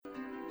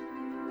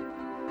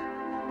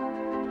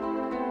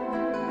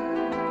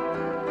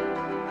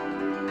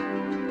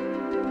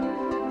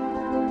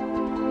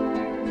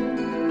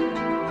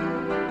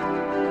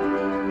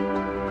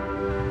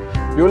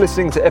You're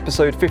listening to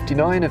episode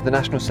 59 of the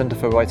National Centre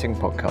for Writing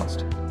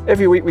podcast.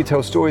 Every week we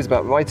tell stories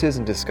about writers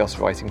and discuss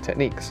writing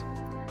techniques.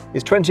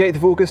 It's 28th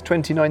of August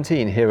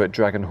 2019 here at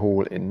Dragon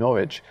Hall in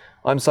Norwich.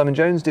 I'm Simon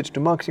Jones,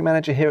 Digital Marketing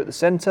Manager here at the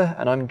Centre,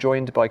 and I'm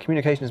joined by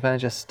Communications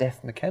Manager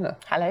Steph McKenna.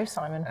 Hello,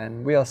 Simon.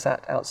 And we are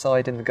sat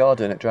outside in the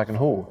garden at Dragon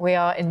Hall. We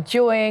are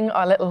enjoying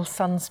our little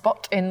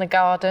sunspot in the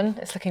garden.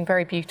 It's looking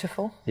very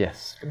beautiful.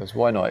 Yes, because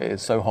why not? It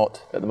is so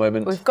hot at the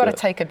moment. We've got to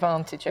take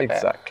advantage of it.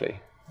 Exactly.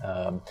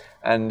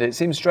 And it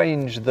seems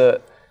strange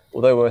that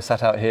although we're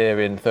sat out here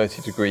in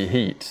 30-degree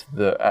heat,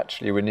 that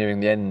actually we're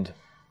nearing the end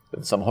of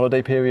the summer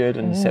holiday period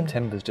and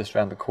September's just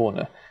around the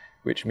corner,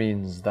 which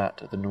means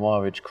that the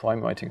Norwich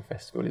Crime Writing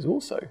Festival is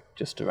also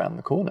just around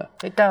the corner.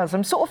 It does.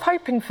 I'm sort of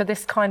hoping for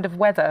this kind of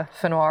weather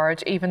for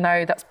Norwich, even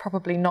though that's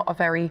probably not a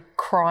very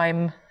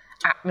crime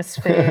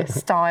atmosphere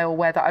style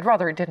weather. I'd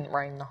rather it didn't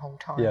rain the whole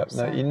time. Yeah,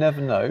 so. No, you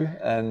never know.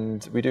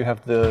 And we do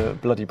have the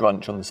bloody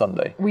brunch on the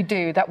Sunday. We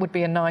do. That would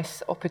be a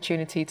nice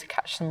opportunity to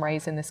catch some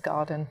rays in this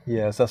garden.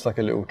 Yes, that's like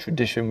a little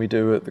tradition we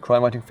do at the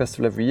Crime Writing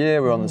Festival every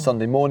year. We're on the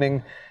Sunday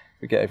morning.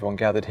 We get everyone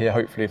gathered here.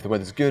 Hopefully, if the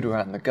weather's good, we're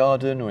out in the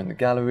garden or in the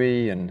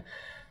gallery, and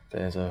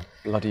there's a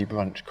bloody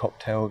brunch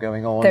cocktail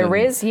going on. There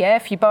is, yeah.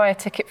 If you buy a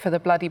ticket for the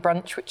bloody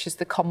brunch, which is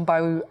the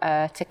combo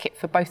ticket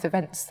for both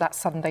events that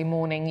Sunday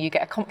morning, you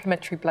get a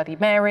complimentary Bloody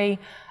Mary.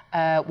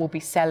 We'll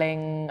be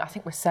selling, I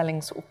think we're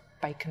selling sort of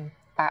bacon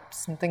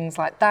baps and things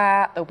like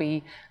that. There'll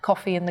be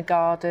coffee in the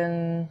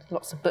garden,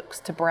 lots of books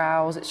to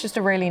browse. It's just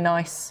a really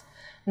nice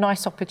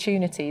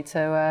opportunity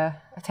to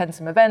attend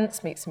some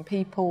events, meet some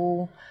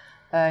people.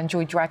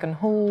 Enjoy Dragon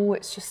Hall.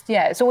 It's just,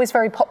 it's always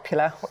very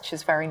popular, which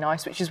is very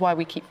nice, which is why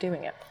we keep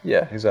doing it.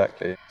 Yeah,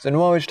 exactly. So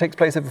Norwich takes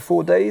place over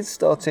 4 days,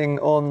 starting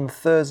on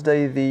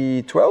Thursday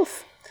the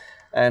 12th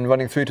and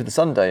running through to the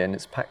Sunday, and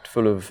it's packed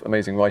full of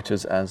amazing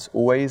writers as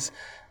always.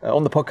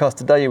 On the podcast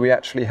today, we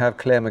actually have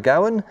Claire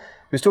McGowan,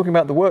 who's talking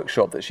about the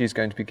workshop that she's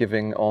going to be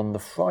giving on the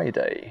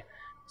Friday.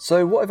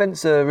 So what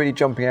events are really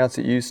jumping out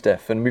at you,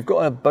 Steph? And we've got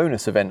a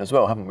bonus event as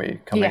well, haven't we?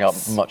 Coming up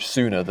much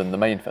sooner than the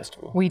main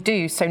festival. We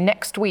do. So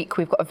next week,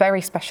 we've got a very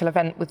special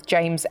event with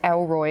James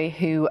Elroy,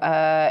 who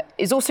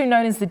is also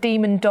known as the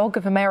Demon Dog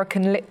of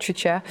American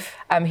literature.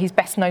 He's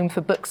best known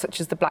for books such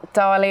as The Black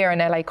Dahlia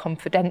and LA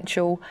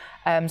Confidential.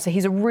 So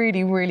he's a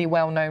really, really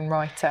well-known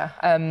writer.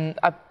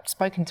 I've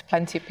spoken to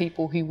plenty of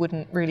people who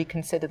wouldn't really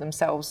consider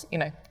themselves,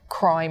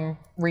 crime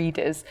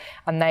readers,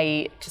 and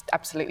they just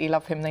absolutely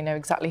love him. They know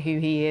exactly who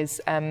he is,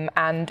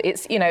 and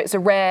it's it's a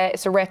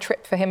rare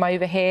trip for him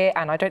over here,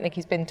 and I don't think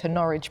he's been to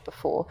Norwich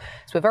before.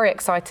 So we're very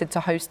excited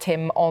to host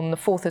him on the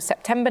 4th of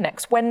September,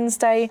 next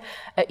Wednesday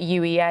at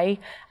UEA,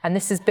 and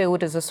this is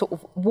billed as a sort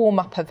of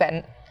warm-up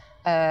event.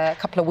 A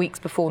couple of weeks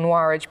before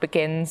Norwich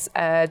begins.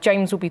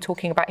 James will be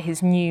talking about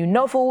his new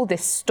novel,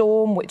 This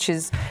Storm, which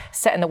is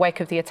set in the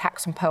wake of the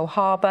attacks on Pearl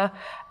Harbor.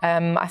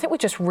 I think we're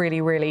just really,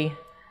 really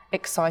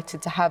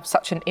excited to have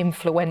such an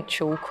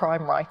influential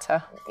crime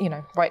writer,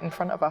 right in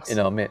front of us. In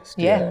our midst.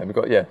 Yeah. We've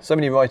got so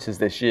many writers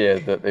this year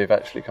that they've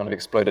actually kind of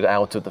exploded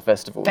out of the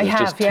festival. There's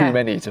just too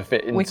many to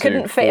fit into. We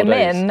couldn't fit 4 him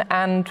days. in,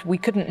 and we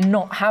couldn't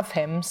not have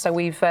him, so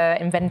we've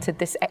invented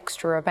this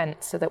extra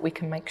event so that we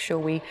can make sure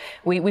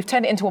we've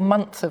turned it into a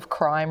month of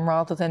crime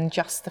rather than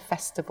just the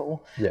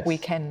festival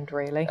weekend,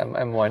 really.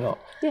 And why not?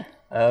 Yeah.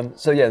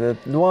 The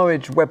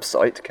Norwich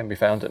website can be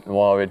found at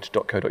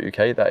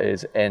norwich.co.uk. That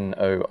is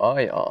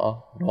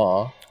Noir.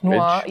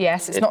 Noir,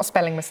 yes, it's not a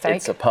spelling mistake.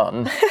 It's a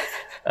pun.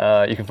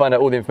 You can find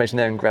out all the information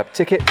there and grab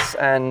tickets.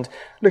 And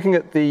looking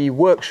at the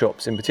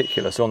workshops in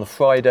particular, so on the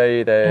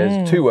Friday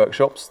there's 2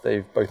 workshops.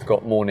 They've both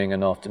got morning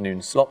and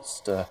afternoon slots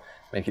to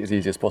make it as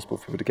easy as possible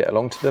for people to get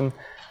along to them.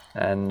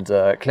 And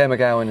Claire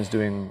McGowan is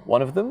doing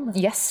one of them.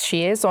 Yes,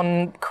 she is,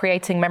 on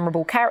creating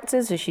memorable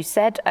characters, as you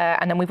said.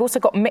 And then we've also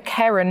got Mick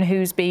Herron,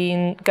 who's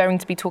going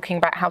to be talking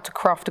about how to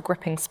craft a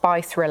gripping spy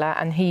thriller.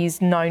 And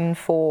he's known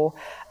for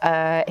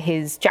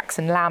his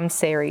Jackson Lamb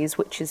series,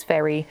 which is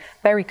very,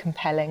 very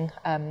compelling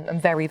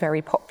and very,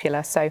 very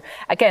popular. So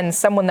again,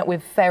 someone that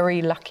we're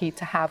very lucky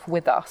to have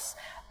with us.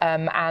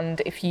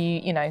 And if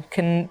you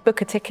can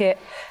book a ticket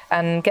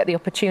and get the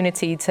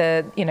opportunity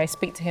to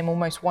speak to him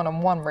almost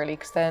one-on-one, really,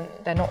 because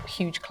they're not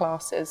huge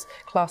class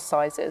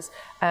sizes,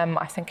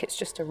 I think it's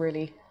just a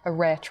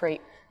rare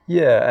treat.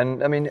 Yeah,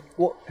 and I mean,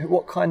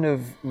 what kind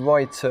of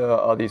writer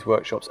are these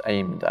workshops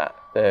aimed at?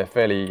 They're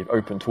fairly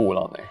open to all,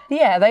 aren't they?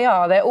 Yeah, they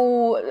are. They're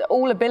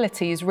all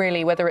abilities,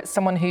 really, whether it's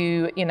someone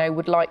who,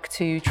 would like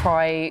to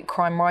try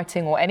crime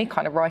writing or any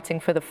kind of writing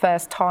for the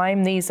first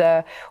time. These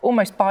are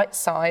almost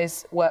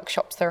bite-sized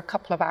workshops. They're a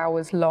couple of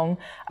hours long.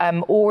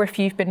 Or if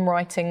you've been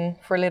writing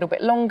for a little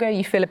bit longer,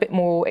 you feel a bit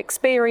more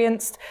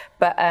experienced,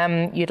 but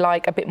you'd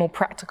like a bit more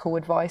practical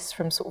advice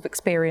from sort of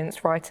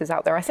experienced writers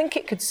out there. I think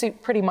it could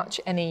suit pretty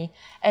much any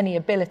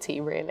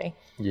ability, really.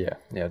 Yeah,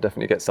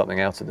 definitely get something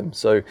out of them.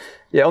 So,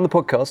 on the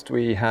podcast,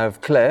 we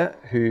have Claire,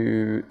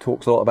 who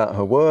talks a lot about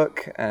her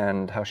work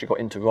and how she got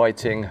into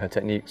writing, her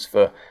techniques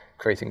for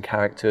creating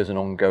characters and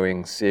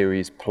ongoing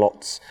series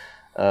plots.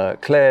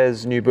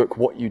 Claire's new book,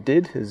 What You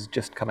Did, has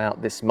just come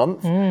out this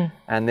month.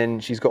 And then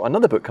she's got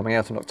another book coming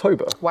out in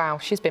October. Wow,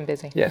 she's been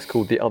busy. Yeah, it's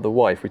called The Other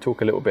Wife. We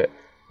talk a little bit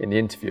in the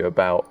interview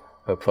about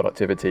her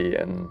productivity,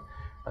 and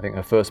I think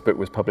her first book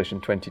was published in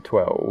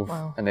 2012.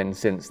 Wow. And then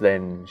since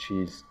then,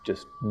 she's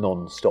just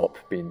non-stop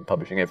been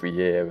publishing every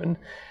year. And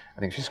I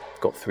think she's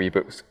got 3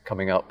 books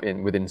coming up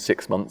within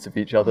 6 months of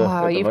each other.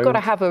 Wow, you've moment. got to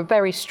have a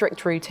very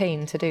strict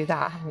routine to do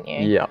that, haven't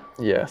you?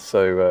 Yeah.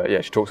 So,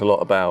 she talks a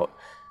lot about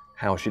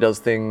how she does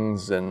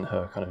things and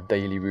her kind of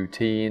daily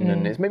routine.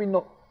 And it's maybe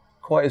not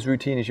quite as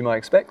routine as you might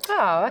expect.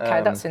 Oh,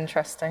 okay, that's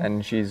interesting.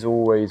 And she's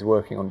always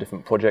working on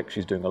different projects.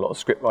 She's doing a lot of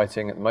script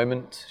writing at the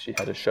moment. She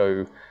had a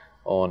show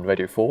on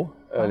Radio 4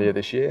 earlier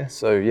this year.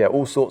 So,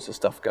 all sorts of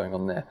stuff going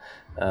on there.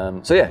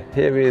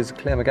 Here is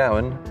Claire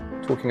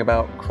McGowan talking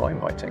about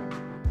crime writing.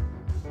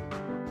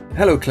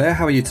 Hello, Claire.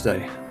 How are you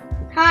today?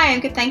 Hi,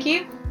 I'm good, thank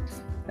you.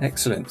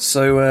 Excellent.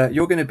 So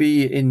you're going to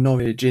be in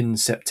Norwich in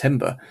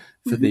September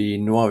for the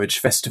Norwich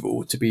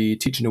Festival to be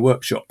teaching a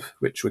workshop,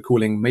 which we're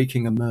calling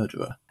Making a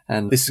Murderer.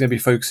 And this is going to be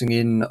focusing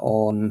in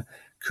on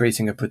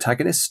creating a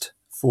protagonist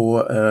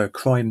for a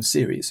crime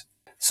series.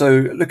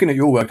 So looking at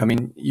your work, I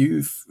mean,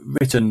 you've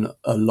written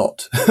a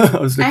lot.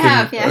 I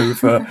have,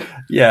 over.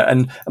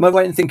 And am I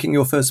right in thinking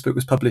your first book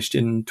was published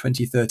in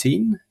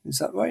 2013? Is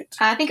that right?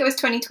 I think it was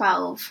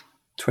 2012.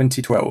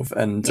 2012.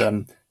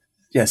 And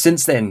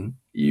since then,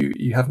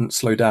 you haven't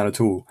slowed down at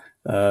all.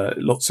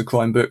 Lots of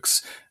crime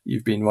books.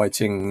 You've been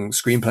writing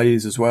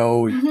screenplays as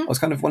well. I was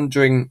kind of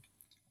wondering,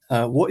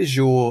 what is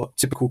your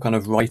typical kind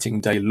of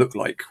writing day look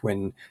like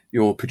when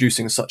you're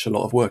producing such a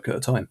lot of work at a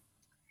time?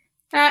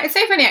 It's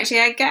so funny, actually.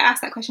 I get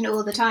asked that question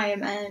all the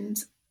time, and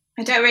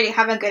I don't really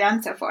have a good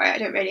answer for it. I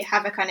don't really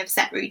have a kind of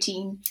set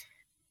routine.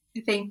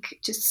 I think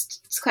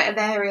just it's quite a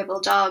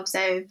variable job,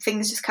 so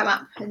things just come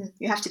up and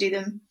you have to do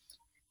them.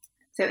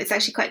 So it's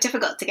actually quite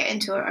difficult to get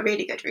into a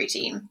really good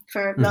routine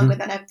for longer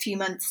than a few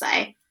months,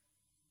 say.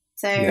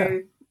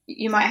 So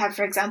you might have,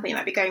 for example, you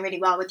might be going really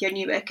well with your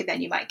new book, and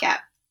then you might get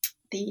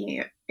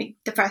the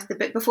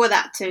book before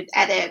that to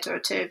edit or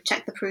to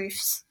check the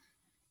proofs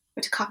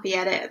or to copy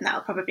edit, and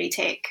that'll probably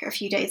take a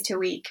few days to a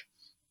week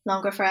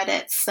longer for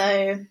edits. So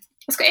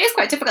it is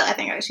quite difficult, I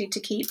think, actually, to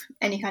keep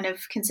any kind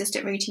of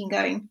consistent routine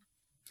going.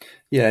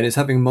 Yeah, and it's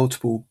having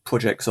multiple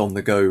projects on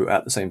the go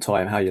at the same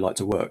time, how you like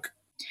to work.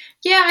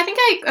 Yeah, I think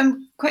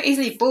I'm quite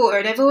easily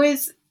bored. I've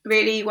always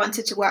really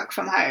wanted to work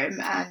from home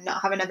and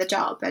not have another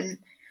job. And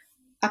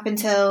up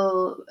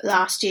until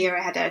last year,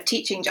 I had a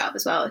teaching job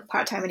as well,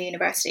 part-time in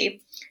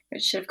university,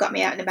 which sort of got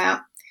me out and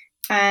about.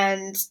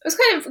 And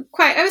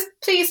I was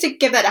pleased to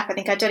give that up. I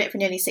think I'd done it for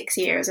nearly 6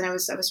 years, and I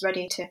was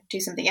ready to do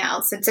something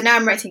else. And so now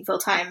I'm writing full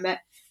time, but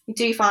I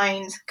do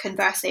find,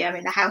 conversely, I'm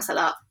in the house a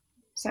lot.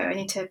 So I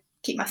need to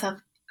keep myself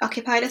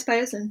occupied, I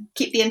suppose, and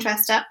keep the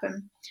interest up. And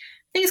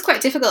I think it's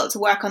quite difficult to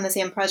work on the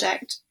same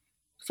project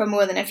for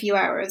more than a few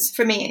hours,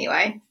 for me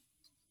anyway.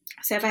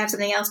 So if I have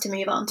something else to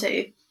move on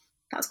to,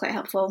 that's quite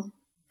helpful.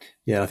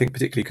 Yeah, I think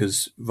particularly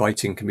because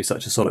writing can be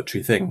such a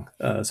solitary thing.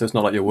 So it's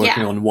not like you're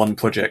working on one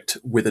project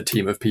with a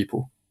team of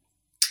people.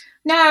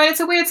 No, it's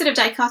a weird sort of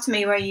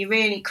dichotomy where you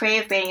really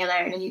crave being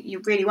alone and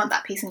you really want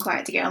that peace and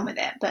quiet to get on with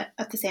it. But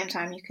at the same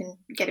time, you can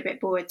get a bit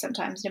bored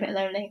sometimes and a bit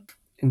lonely.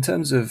 In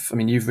terms of, I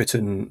mean, you've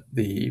written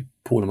the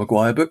Paula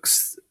Maguire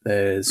books.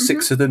 There's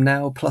 6 of them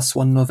now, plus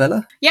 1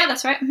 novella. Yeah,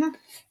 that's right.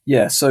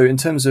 Yeah, so in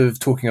terms of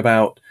talking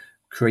about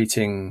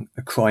creating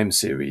a crime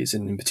series,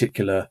 and in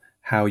particular,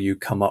 how you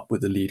come up with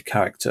the lead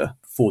character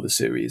for the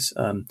series.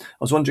 I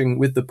was wondering,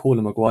 with the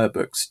Paula Maguire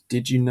books,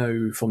 did you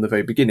know from the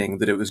very beginning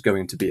that it was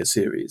going to be a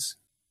series?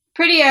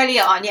 Pretty early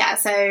on, yeah.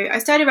 So I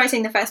started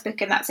writing the first book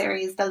in that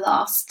series, The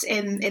Lost,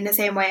 in the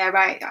same way I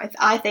write,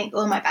 I think,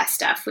 all my best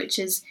stuff, which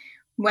is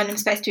when I'm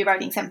supposed to be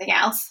writing something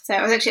else. So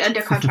I was actually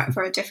under contract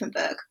for a different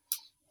book,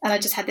 and I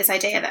just had this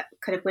idea that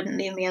kind of wouldn't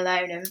leave me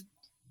alone. And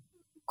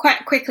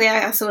quite quickly,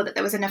 I saw that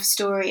there was enough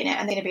story in it,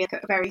 and going to be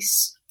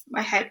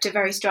I hoped, a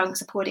very strong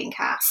supporting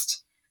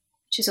cast,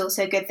 which is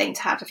also a good thing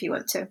to have if you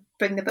want to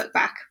bring the book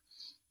back.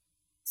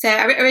 So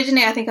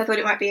originally, I thought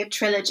it might be a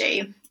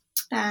trilogy.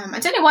 I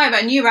don't know why,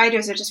 but new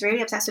writers are just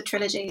really obsessed with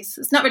trilogies.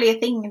 It's not really a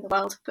thing in the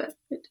world, but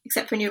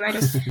except for new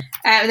writers.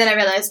 And then I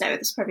realised, no,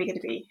 there's probably going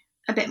to be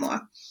a bit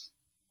more.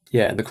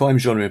 Yeah, and the crime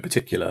genre in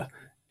particular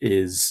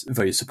is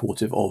very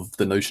supportive of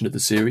the notion of the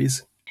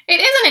series.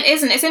 It is and it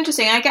isn't. It's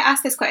interesting. I get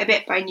asked this quite a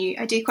bit by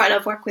I do quite a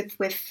lot of work with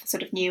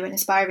sort of new and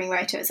aspiring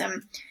writers.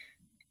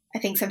 I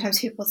think sometimes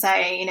people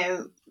say,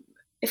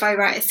 if I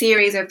write a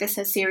series or if this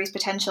has series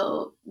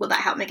potential, will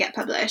that help me get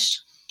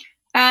published?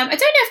 I don't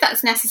know if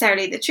that's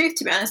necessarily the truth,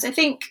 to be honest. I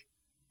think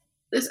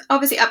there's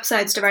obviously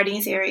upsides to writing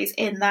a series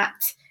in that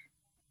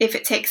if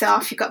it takes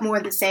off, you've got more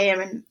of the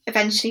same, and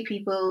eventually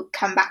people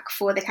come back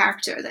for the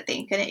characters, I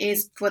think, and it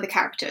is for the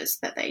characters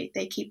that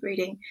they keep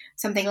reading.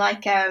 Something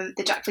like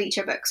the Jack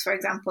Reacher books, for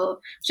example,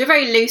 which are a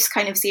very loose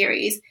kind of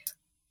series,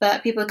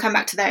 but people come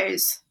back to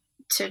those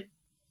to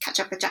catch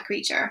up with Jack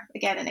Reacher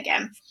again and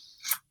again.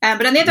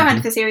 But on the other hand,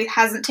 if the series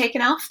hasn't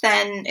taken off,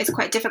 then it's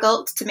quite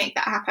difficult to make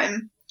that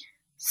happen.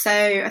 So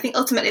I think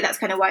ultimately that's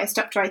kind of why I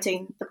stopped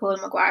writing the Paula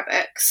McGuire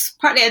books.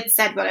 Partly I'd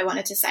said what I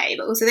wanted to say,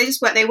 but also they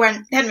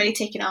hadn't really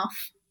taken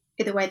off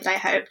in the way that I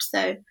hoped.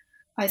 So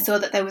I saw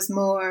that there was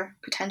more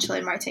potential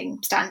in writing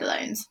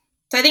standalones.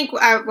 So I think,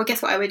 I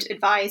guess what I would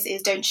advise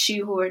is don't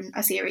shoehorn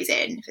a series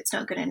in if it's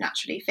not going to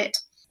naturally fit.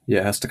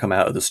 Yeah, it has to come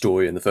out of the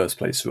story in the first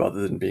place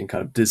rather than being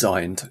kind of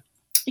designed.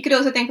 You could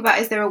also think about,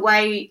 is there a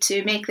way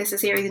to make this a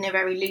series in a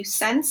very loose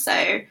sense? So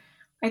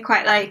I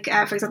quite like,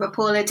 for example,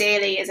 Paula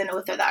Daly is an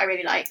author that I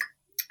really like.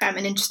 And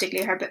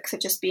interestingly, her books have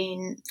just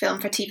been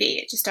filmed for TV.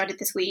 It just started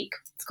this week.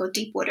 It's called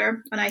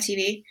Deepwater on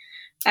ITV.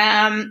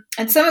 And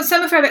some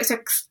of her books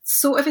are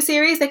sort of a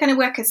series. They kind of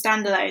work as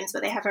standalones,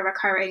 but they have a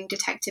recurring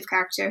detective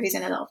character who's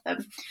in a lot of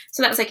them.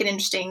 So that's like an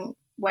interesting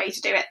way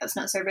to do it. That's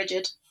not so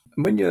rigid.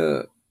 When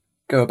you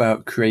go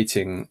about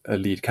creating a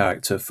lead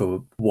character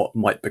for what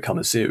might become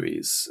a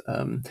series,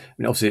 I mean,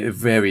 obviously it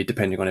varied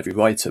depending on every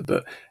writer,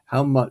 but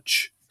how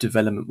much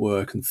development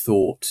work and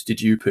thought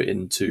did you put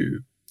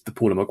into the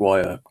Paula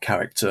McGuire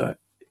character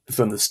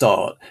from the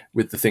start,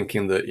 with the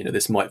thinking that, you know,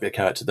 this might be a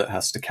character that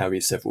has to carry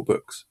several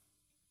books?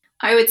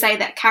 I would say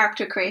that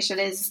character creation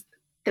is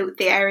the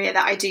area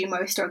that I do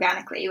most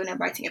organically when I'm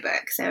writing a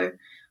book. So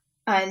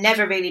I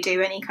never really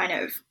do any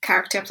kind of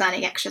character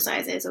planning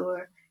exercises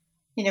or,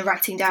 you know,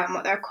 writing down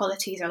what their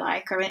qualities are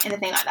like or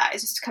anything like that.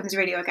 It just comes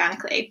really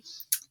organically.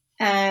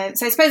 So I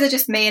suppose I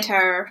just made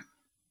her,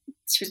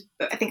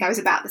 I think I was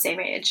about the same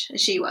age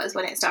as she was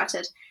when it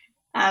started.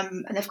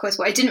 And of course,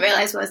 what I didn't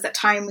realise was that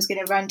time was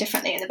going to run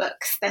differently in the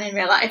books than in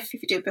real life.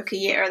 If you do a book a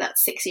year,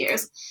 that's 6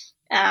 years.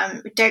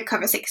 We don't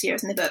cover 6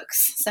 years in the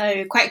books.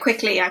 So quite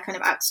quickly, I kind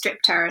of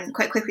outstripped her, and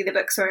quite quickly the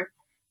books were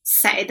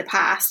set in the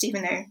past,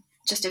 even though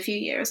just a few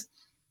years.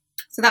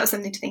 So that was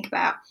something to think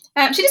about.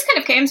 She just kind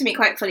of came to me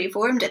quite fully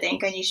formed, I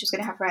think. I knew she was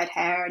going to have red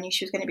hair. I knew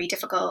she was going to be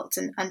difficult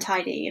and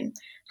untidy and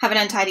have an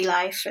untidy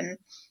life and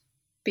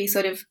be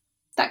sort of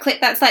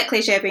that's that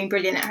cliche of being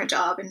brilliant at her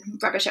job and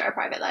rubbish at her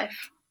private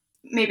life.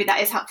 Maybe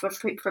that is helpful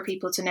for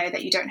people to know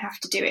that you don't have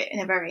to do it in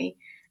a very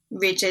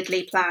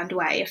rigidly planned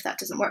way if that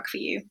doesn't work for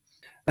you.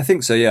 I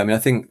think so, yeah. I mean, I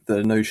think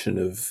the notion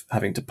of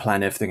having to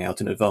plan everything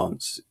out in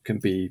advance can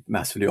be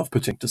massively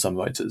off-putting to some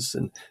writers.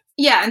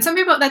 Yeah, and some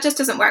people, that just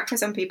doesn't work for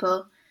some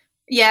people.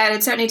 Yeah,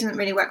 it certainly doesn't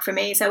really work for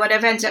me. So what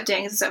I've ended up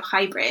doing is a sort of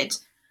hybrid.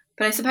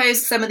 But I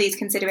suppose some of these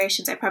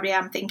considerations, I probably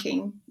am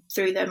thinking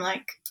through them,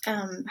 like,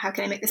 how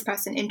can I make this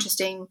person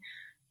interesting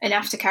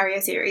enough to carry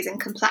a series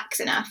and complex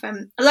enough?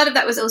 A lot of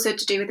that was also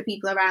to do with the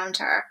people around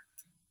her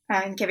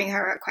and giving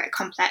her quite a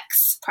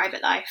complex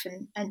private life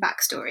and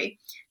backstory.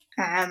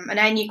 And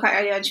I knew quite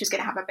early on she was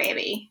going to have a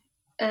baby.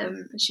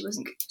 She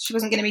wasn't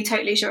going to be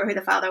totally sure who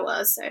the father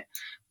was. So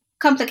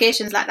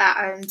complications like that,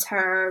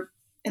 and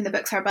in the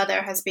books, her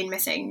brother has been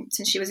missing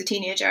since she was a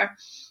teenager.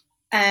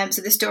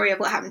 So the story of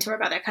what happened to her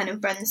brother kind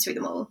of runs through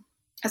them all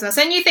as well.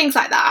 So I knew things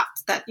like that,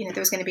 you know,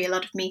 there was going to be a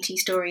lot of meaty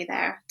story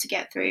there to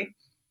get through.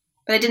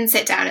 But I didn't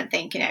sit down and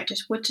think, you know,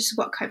 just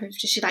what kind of,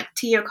 does she like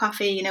tea or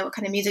coffee? You know, what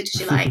kind of music does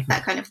she like?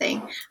 That kind of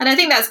thing. And I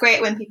think that's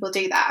great when people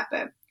do that,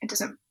 but it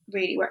doesn't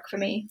really work for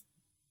me.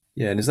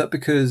 Yeah, and is that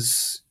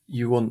because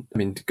you want, I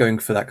mean, going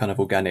for that kind of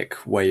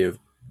organic way of,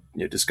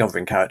 you know,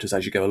 discovering characters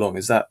as you go along,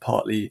 is that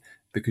partly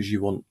because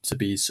you want to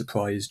be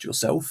surprised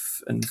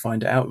yourself and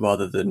find it out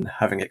rather than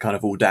having it kind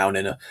of all down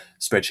in a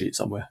spreadsheet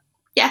somewhere?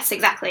 Yes,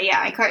 exactly. Yeah,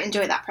 I quite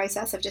enjoy that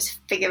process of just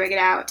figuring it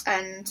out.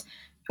 And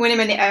when I'm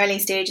in the early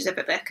stages of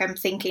a book, I'm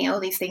thinking all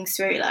these things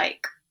through,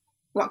 like,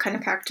 what kind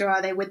of character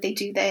are they? Would they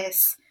do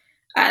this?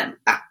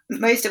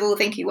 Most of all,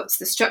 thinking, what's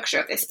the structure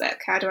of this book?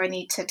 How do I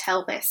need to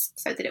tell this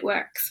so that it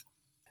works?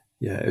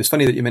 Yeah, it was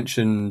funny that you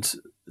mentioned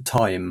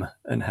time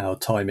and how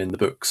time in the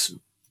books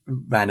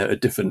ran at a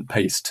different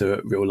pace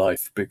to real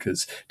life,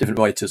 because different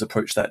writers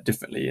approach that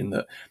differently, in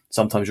that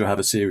sometimes you'll have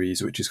a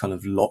series which is kind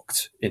of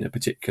locked in a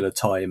particular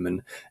time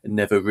and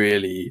never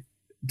really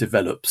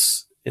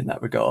develops in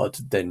that regard.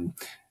 Then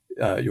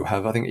you'll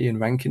have, I think, Ian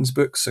Rankin's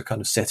books are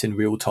kind of set in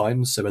real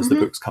time. So as the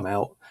books come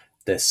out,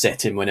 they're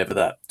set in whenever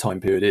that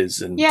time period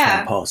is, and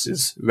time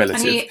passes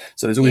relative.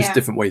 So there's always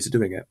different ways of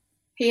doing it.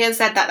 He has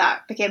said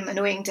that became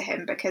annoying to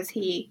him because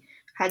he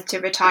had to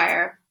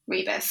retire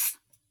Rebus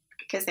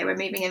because they were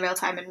moving in real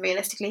time, and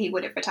realistically he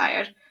would have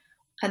retired.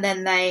 And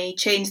then they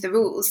changed the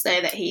rules so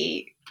that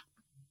he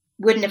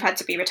wouldn't have had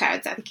to be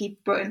retired. So I think he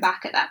brought him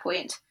back at that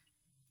point.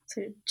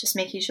 So just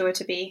making sure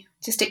to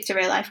stick to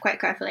real life quite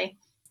carefully.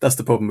 That's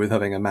the problem with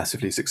having a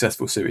massively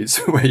successful series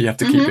where you have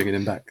to keep bringing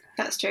him back.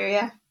 That's true,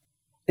 yeah.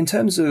 In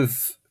terms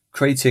of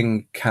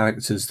creating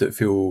characters that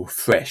feel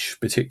fresh,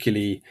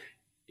 particularly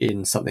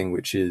in something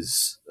which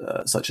is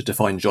such a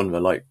defined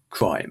genre like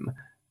crime,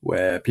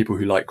 where people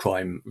who like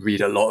crime read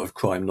a lot of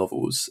crime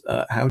novels,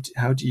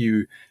 how do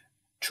you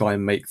try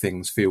and make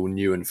things feel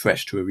new and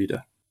fresh to a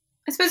reader?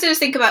 I suppose I just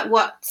think about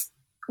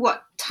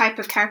what type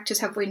of characters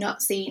have we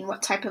not seen,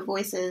 what type of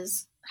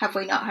voices have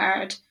we not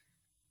heard.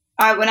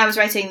 When I was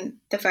writing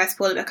the first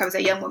Paula book, I was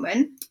a young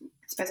woman. I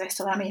suppose I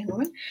still am a young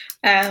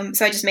woman.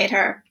 So I just made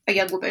her a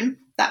young woman.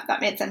 That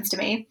made sense to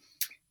me.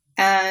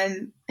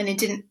 And it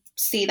didn't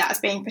see that as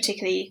being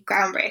particularly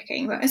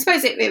groundbreaking. But I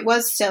suppose it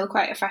was still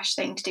quite a fresh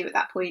thing to do at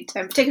that point,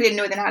 particularly in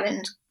Northern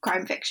Ireland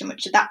crime fiction,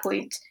 which at that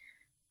point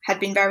had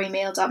been very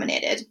male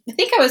dominated. I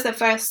think I was the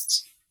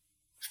first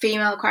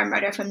female crime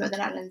writer from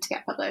Northern Ireland to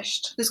get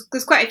published.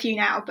 There's quite a few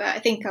now, but I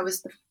think I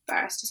was the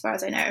first, as far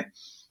as I know.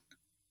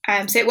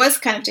 So it was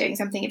kind of doing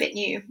something a bit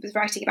new. It was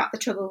writing about the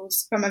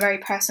Troubles from a very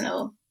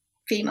personal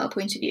female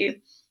point of view,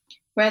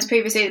 whereas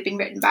previously it had been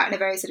written about in a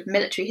very sort of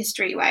military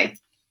history way.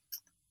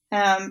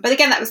 But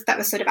again, that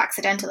was sort of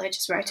accidental. I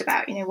just wrote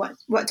about,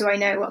 what do I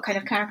know? What kind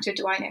of character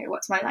do I know?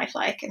 What's my life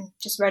like? And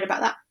just wrote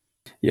about that.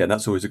 Yeah,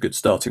 that's always a good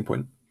starting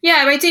point.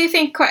 Yeah, I do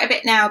think quite a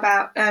bit now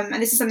about, and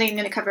this is something I'm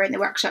going to cover in the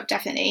workshop,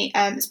 definitely.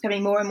 It's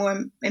becoming more and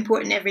more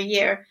important every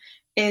year,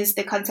 is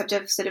the concept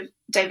of sort of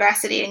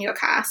diversity in your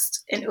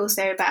cast, and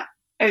also about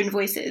own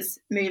voices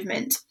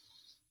movement,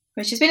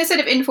 which has been a sort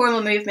of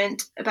informal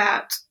movement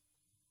about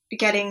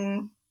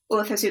getting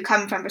authors who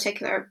come from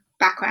particular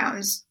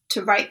backgrounds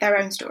to write their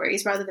own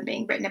stories rather than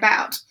being written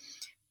about.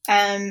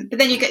 But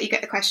then you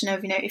get the question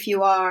of, if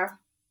you are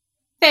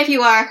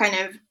kind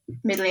of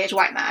middle-aged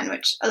white man,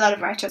 which a lot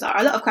of writers are,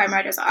 a lot of crime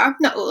writers are,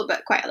 not all,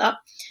 but quite a lot,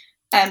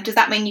 does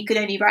that mean you could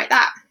only write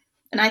that?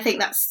 And I think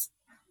that's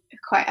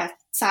quite a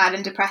sad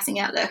and depressing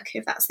outlook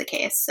if that's the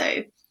case.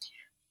 So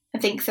I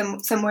think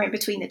somewhere in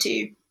between the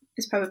two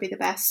is probably the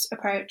best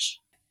approach.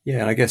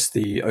 Yeah, and I guess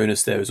the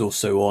onus there is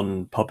also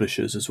on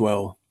publishers as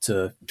well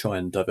to try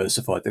and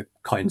diversify the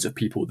kinds of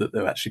people that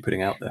they're actually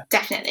putting out there.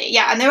 Definitely,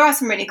 yeah. And there are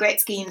some really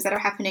great schemes that are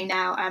happening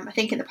now. I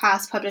think in the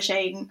past,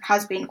 publishing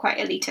has been quite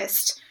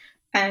elitist,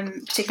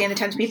 particularly in the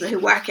terms of people who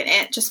work in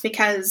it, just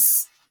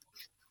because,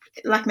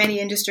 like many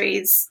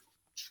industries,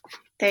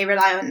 they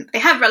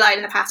have relied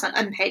in the past on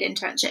unpaid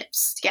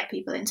internships to get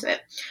people into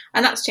it.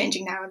 And that's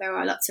changing now. There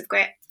are lots of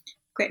great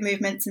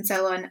movements and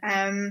so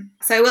on.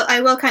 So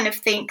I will kind of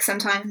think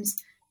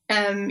sometimes,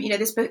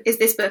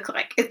 this book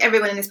like, is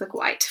everyone in this book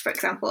white, for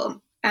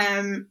example?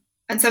 And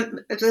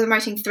if I'm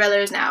writing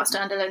thrillers now,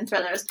 standalone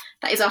thrillers,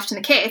 that is often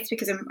the case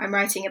because I'm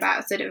writing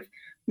about a sort of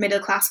middle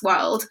class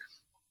world,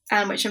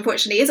 which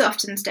unfortunately is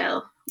often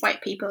still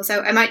white people.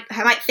 So I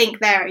might think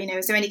there,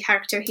 is there any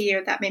character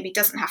here that maybe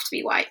doesn't have to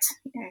be white,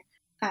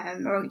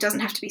 or doesn't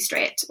have to be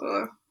straight,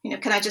 or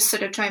can I just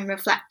sort of try and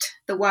reflect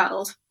the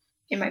world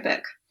in my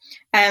book?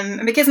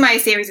 And because my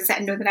series is set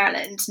in Northern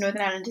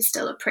Ireland is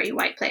still a pretty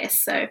white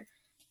place, so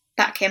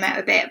that came out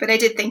a bit. But I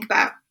did think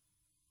about,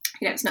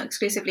 it's not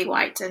exclusively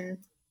white, and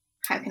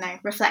how can I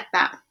reflect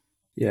that?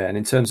 Yeah, and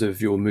in terms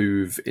of your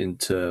move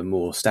into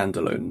more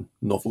standalone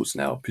novels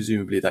now,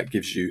 presumably that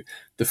gives you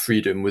the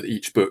freedom with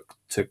each book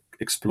to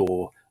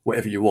explore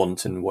whatever you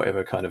want and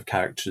whatever kind of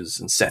characters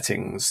and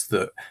settings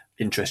that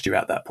interest you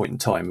at that point in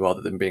time,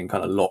 rather than being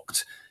kind of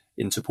locked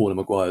into Paula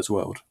Maguire's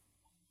world.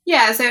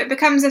 Yeah, so it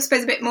becomes, I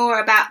suppose, a bit more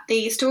about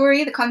the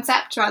story, the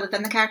concept, rather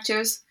than the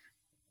characters.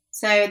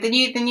 So the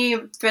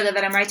new thriller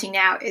that I'm writing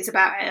now is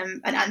about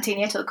an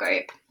antenatal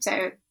group.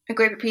 So a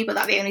group of people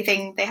that the only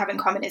thing they have in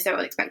common is they're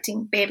all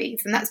expecting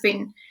babies. And that's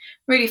been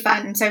really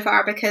fun so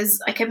far because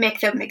I can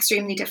make them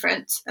extremely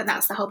different. And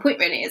that's the whole point,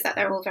 really, is that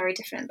they're all very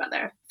different, but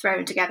they're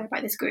thrown together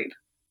by this group.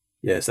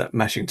 Yeah, it's that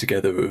mashing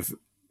together of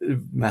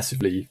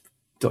massively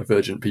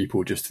divergent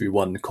people just through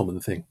one common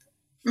thing.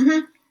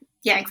 Mm-hmm.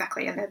 Yeah,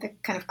 exactly. And the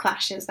kind of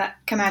clashes that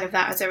come out of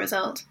that as a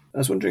result. I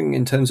was wondering,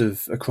 in terms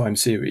of a crime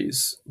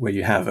series where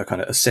you have a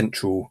kind of a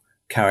central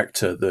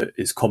character that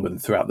is common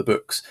throughout the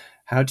books,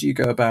 how do you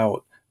go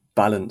about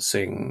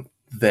balancing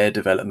their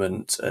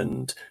development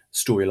and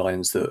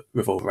storylines that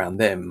revolve around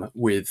them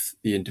with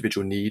the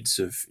individual needs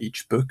of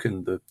each book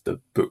and the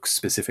book's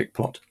specific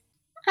plot?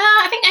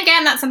 I think,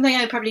 again, that's something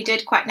I probably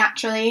did quite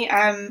naturally.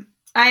 I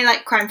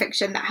like crime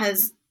fiction that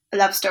has a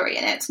love story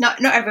in it.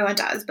 Not everyone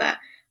does, but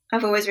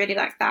I've always really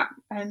liked that,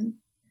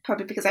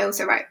 probably because I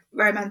also write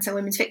romance and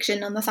women's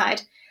fiction on the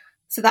side.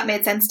 So that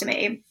made sense to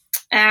me.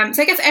 So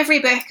I guess every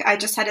book I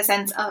just had a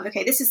sense of,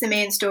 okay, this is the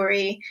main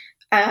story.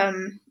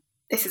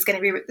 This is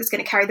going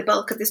to carry the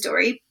bulk of the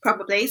story,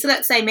 probably. So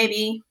let's say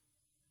maybe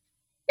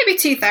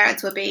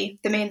 2/3 will be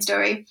the main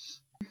story.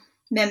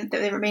 Then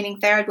the remaining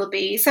third will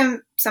be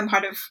some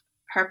part of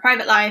her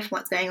private life,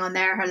 what's going on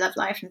there, her love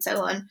life, and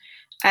so on.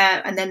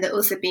 And then there'll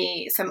also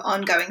be some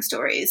ongoing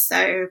stories.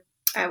 So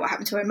what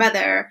happened to her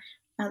mother?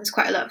 There's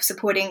quite a lot of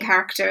supporting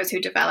characters who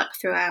develop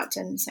throughout,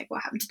 and it's like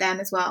what happened to them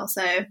as well.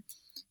 So I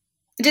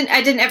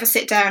didn't ever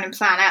sit down and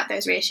plan out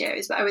those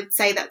ratios, but I would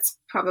say that's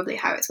probably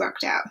how it's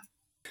worked out.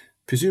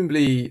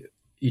 Presumably,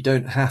 you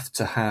don't have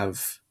to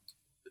have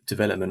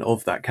development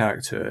of that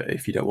character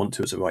if you don't want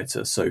to as a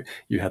writer. So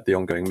you had the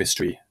ongoing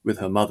mystery with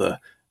her mother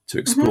to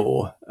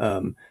explore,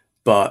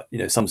 but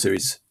some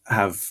series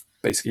have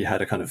basically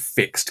had a kind of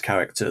fixed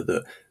character,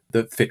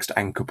 the fixed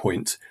anchor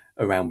point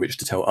around which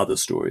to tell other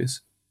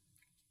stories.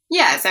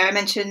 Yeah, so I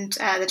mentioned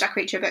the Jack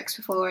Reacher books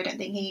before. I don't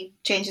think he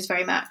changes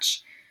very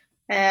much.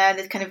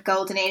 The kind of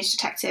golden age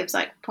detectives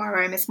like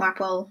Poirot and Miss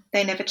Marple,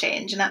 they never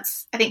change, and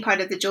that's, I think,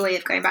 part of the joy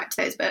of going back to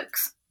those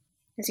books,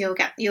 is you'll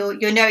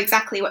know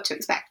exactly what to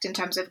expect in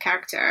terms of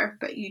character,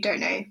 but you don't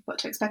know what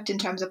to expect in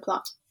terms of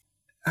plot.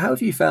 How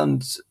have you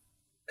found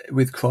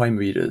with crime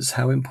readers,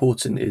 how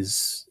important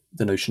is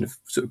the notion of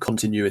sort of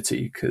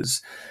continuity?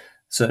 Because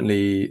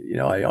certainly,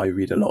 I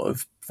read a lot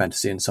of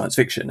fantasy and science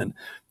fiction, and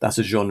that's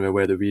a genre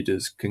where the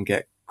readers can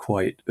get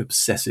quite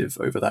obsessive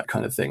over that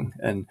kind of thing.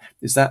 And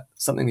is that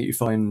something that you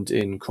find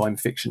in crime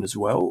fiction as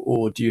well,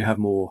 or do you have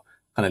more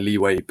kind of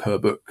leeway per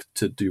book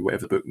to do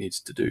whatever the book needs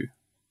to do?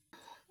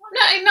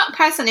 No, I've not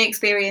personally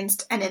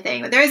experienced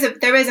anything, but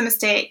there is a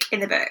mistake in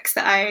the books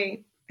that I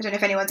don't know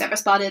if anyone's ever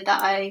spotted,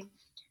 that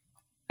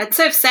I'd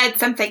sort of said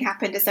something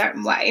happened a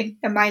certain way,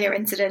 a minor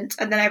incident,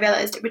 and then I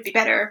realised it would be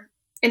better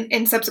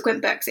in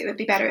subsequent books, it would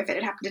be better if it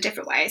had happened a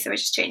different way, so I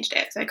just changed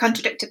it. So I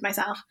contradicted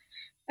myself.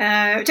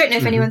 I don't know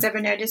if anyone's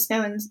ever noticed, no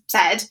one's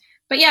said.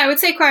 But yeah, I would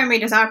say crime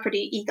readers are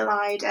pretty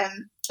eagle-eyed.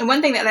 And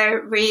one thing that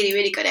they're really,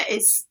 really good at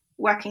is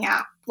working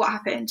out what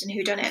happened and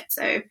who done it.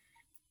 So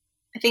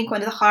I think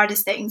one of the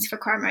hardest things for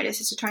crime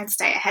writers is to try and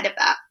stay ahead of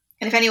that.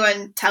 And if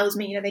anyone tells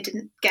me, they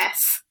didn't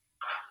guess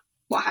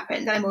what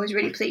happened, then I'm always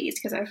really pleased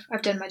because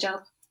I've done my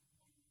job.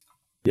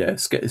 Yeah,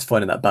 it's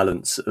finding that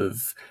balance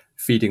of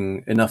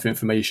feeding enough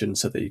information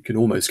so that you can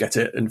almost get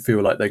it and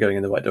feel like they're going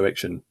in the right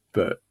direction,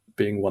 but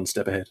being one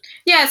step ahead.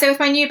 Yeah, so with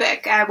my new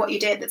book, What You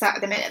Did, that's out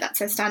at the minute,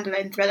 that's a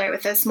standalone thriller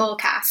with a small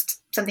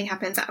cast. Something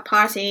happens at a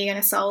party, an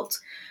assault.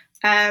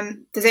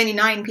 There's only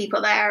 9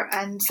 people there,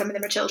 and some of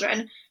them are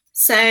children.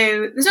 So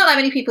there's not that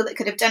many people that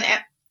could have done it.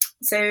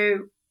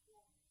 So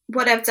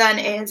what I've done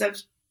is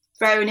I've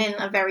thrown in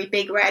a very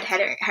big red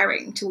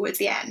herring towards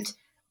the end,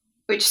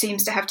 which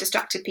seems to have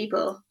distracted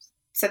people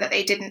so that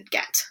they didn't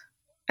get.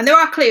 And there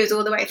are clues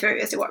all the way through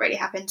as to what really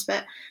happened,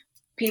 but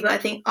people, I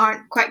think,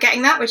 aren't quite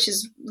getting that, which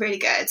is really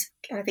good.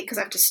 And I think because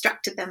I've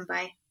distracted them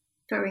by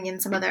throwing in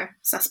some other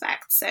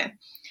suspects. So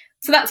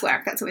that's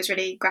work. That's always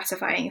really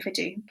gratifying if I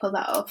do pull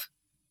that off.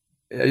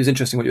 It was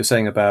interesting what you're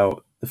saying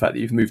about the fact that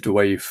you've moved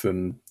away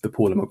from the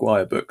Paula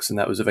McGuire books, and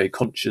that was a very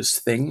conscious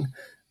thing.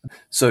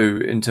 So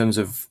in terms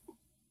of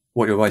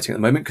what you're writing at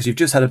the moment, because you've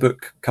just had a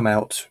book come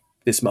out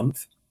this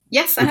month.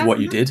 Yes, I have. What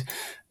You Did.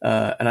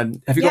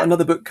 And have you got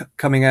another book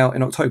coming out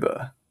in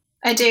October?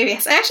 I do,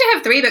 yes. I actually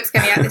have 3 books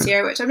coming out this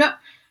year, which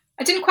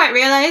I didn't quite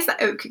realise,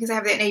 because I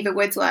have the Ava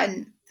Woods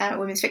one,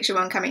 women's fiction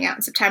one coming out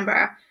in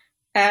September.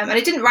 And I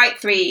didn't write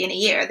 3 in a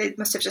year. They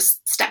must have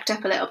just stacked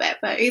up a little bit,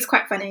 but it is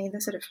quite funny. They're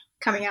sort of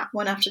coming out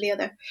one after the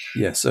other.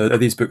 Yeah, so are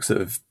these books that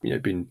have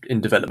been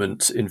in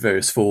development in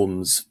various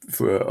forms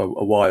for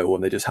a while,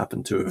 and they just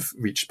happen to have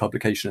reached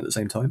publication at the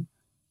same time?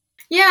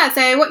 Yeah,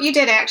 so What You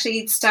Did, I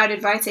actually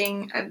started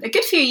writing a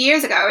good few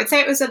years ago. I would say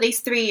it was at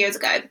least 3 years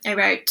ago. I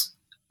wrote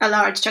a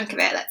large chunk of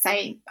it, let's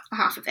say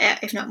half of it,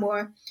 if not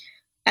more.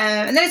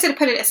 And then I sort of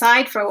put it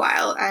aside for a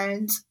while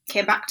and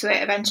came back to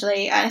it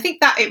eventually. And I think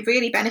that it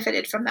really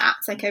benefited from that.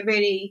 It's like at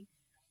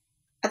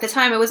the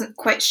time, I wasn't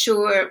quite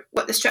sure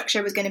what the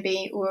structure was going to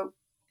be or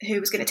who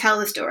was going to tell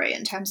the story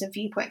in terms of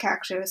viewpoint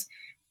characters.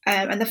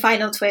 And the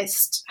final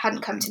twist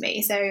hadn't come to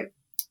me. So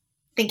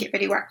I think it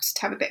really worked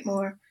to have a bit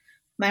more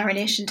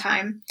marination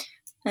time.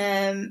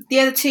 The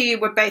other 2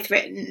 were both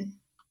written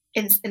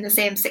in the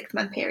same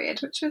 6-month period,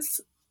 which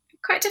was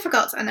quite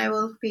difficult, and I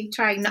will be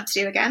trying not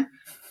to do again.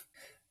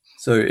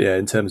 So yeah,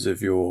 in terms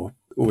of your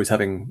always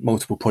having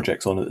multiple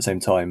projects on at the same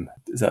time,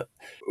 is that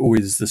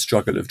always the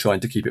struggle of trying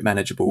to keep it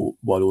manageable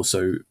while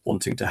also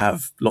wanting to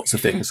have lots of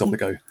things on the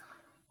go?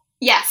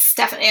 Yes,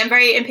 definitely. I'm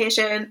very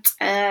impatient.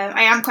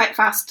 I am quite a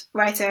fast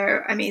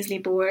writer. I'm easily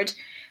bored.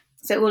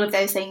 So all of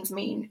those things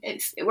mean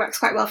it works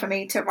quite well for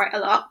me to write a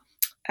lot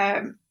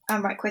and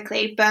write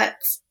quickly, but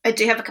I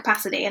do have a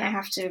capacity and I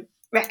have to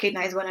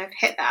recognise when I've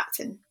hit that,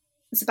 and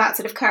it's about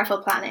sort of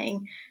careful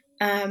planning,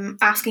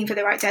 asking for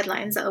the right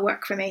deadlines that'll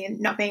work for me, and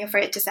not being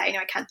afraid to say, no,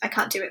 I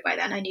can't do it by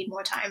then, I need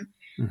more time.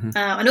 Mm-hmm.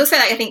 And also,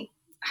 I think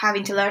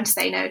having to learn to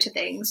say no to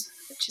things,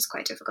 which is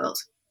quite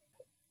difficult.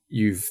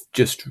 You've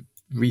just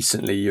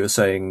recently, you were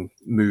saying,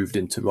 moved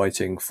into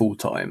writing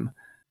full-time.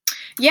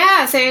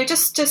 Yeah, so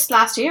just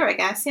last year, I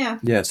guess, yeah.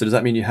 Yeah, so does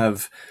that mean you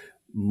have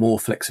more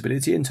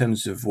flexibility in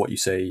terms of what you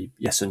say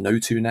yes and no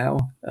to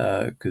now,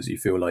 because you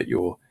feel like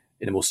you're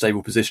in a more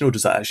stable position, or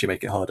does that actually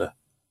make it harder?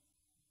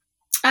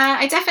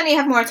 I definitely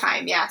have more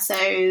time, yeah.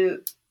 So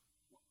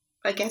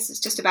I guess it's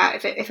just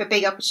about, if a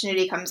big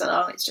opportunity comes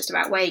along, it's just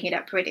about weighing it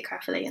up really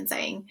carefully and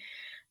saying,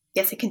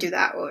 yes, I can do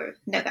that, or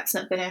no, that's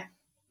not going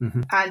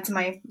to add to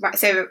my...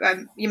 So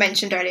you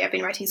mentioned earlier, I've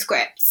been writing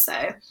scripts, so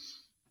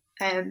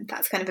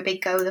that's kind of a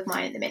big goal of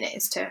mine at the minute,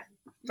 is to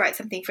write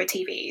something for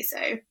TV. So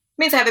it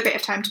means I have a bit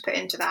of time to put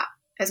into that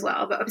as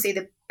well, but obviously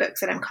the books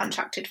that I'm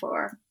contracted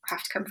for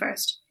have to come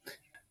first.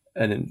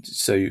 And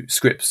so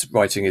scripts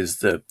writing is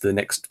the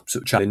next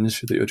sort of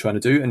challenge that you're trying to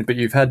do. But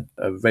you've had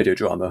a radio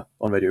drama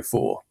on Radio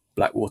 4,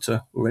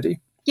 Blackwater, already?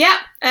 Yeah,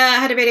 I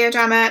had a radio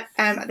drama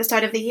at the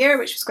start of the year,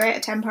 which was great, a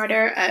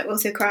 10-parter,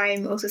 also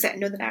crime, also set in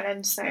Northern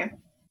Ireland. So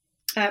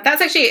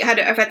that's actually had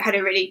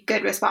a really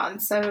good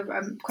response. So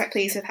I'm quite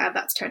pleased with how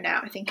that's turned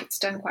out. I think it's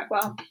done quite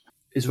well.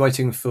 Is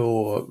writing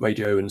for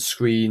radio and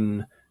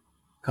screen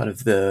kind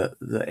of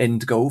the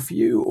end goal for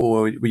you,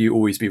 or will you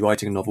always be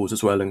writing novels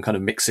as well and kind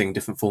of mixing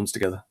different forms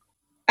together?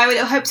 I would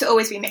hope to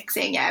always be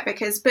mixing, yeah,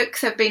 because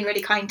books have been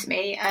really kind to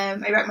me. I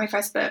wrote my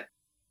first book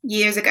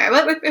years ago.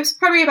 Well, it was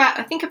probably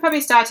I think I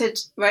probably started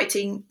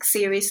writing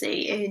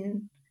seriously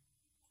in,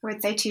 I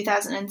would say,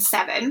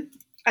 2007.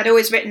 I'd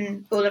always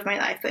written all of my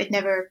life, but I'd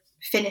never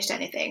finished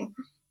anything.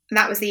 And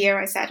that was the year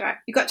I said, right,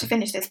 you've got to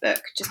finish this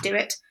book, just do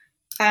it.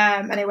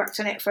 And I worked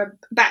on it for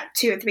about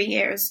 2 or 3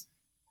 years,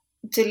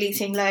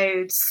 deleting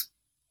loads,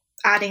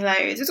 adding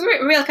loads. It was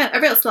a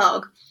real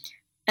slog.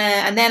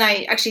 And then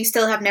I actually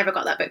still have never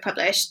got that book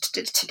published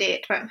to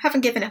date, but I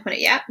haven't given up on it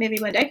yet, maybe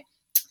one day.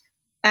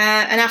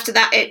 And after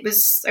that, I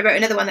wrote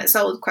another one that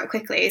sold quite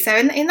quickly. So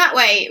in that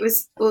way, it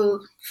was all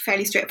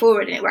fairly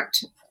straightforward and it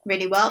worked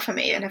really well for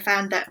me. And I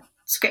found that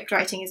script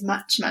writing is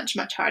much, much,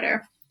 much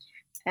harder.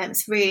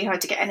 It's really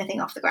hard to get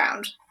anything off the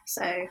ground.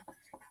 So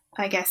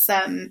I guess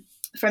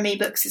for me,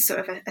 books is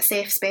sort of a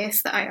safe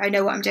space that I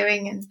know what I'm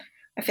doing and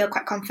I feel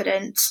quite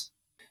confident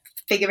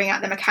figuring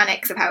out the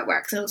mechanics of how it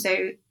works and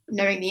also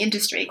knowing the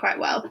industry quite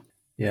well.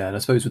 Yeah, and I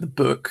suppose with a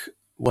book,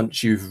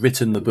 once you've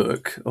written the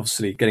book,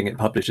 obviously getting it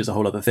published is a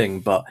whole other thing,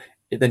 but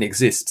it then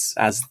exists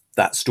as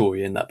that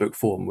story in that book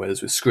form,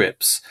 whereas with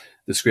scripts,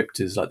 the script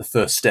is like the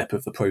first step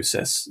of the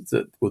process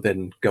that will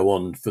then go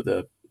on for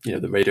the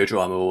radio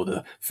drama or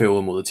the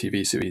film or the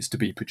TV series to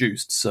be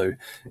produced. So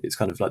it's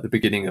kind of like the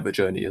beginning of a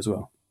journey as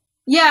well.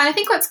 Yeah, I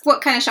think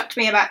what kind of shocked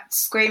me about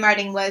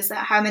screenwriting was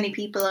that how many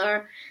people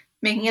are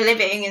making a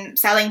living and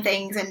selling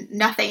things and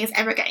nothing is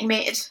ever getting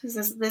made.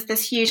 There's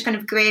this huge kind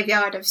of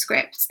graveyard of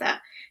scripts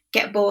that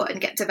get bought and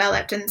get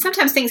developed, and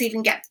sometimes things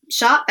even get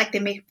shot, like they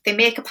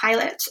make a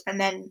pilot and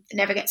then it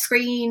never gets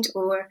screened,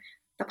 or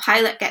the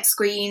pilot gets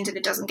screened and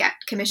it doesn't get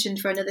commissioned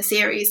for another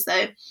series.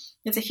 So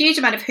there's a huge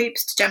amount of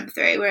hoops to jump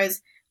through,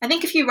 whereas I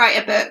think if you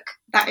write a book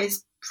that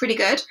is pretty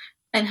good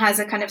and has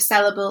a kind of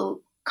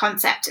sellable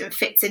concept and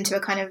fits into a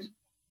kind of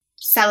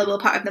sellable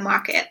part of the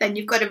market, then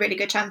you've got a really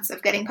good chance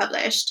of getting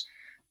published.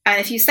 And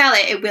if you sell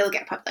it, it will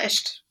get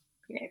published.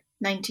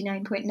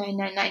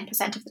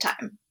 99.999% of the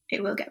time,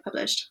 it will get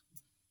published.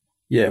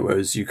 Yeah,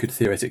 whereas you could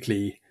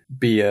theoretically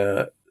be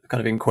a kind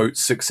of, in quotes,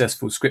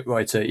 successful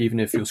scriptwriter, even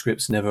if your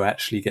scripts never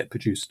actually get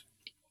produced.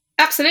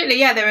 Absolutely,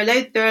 yeah. There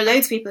are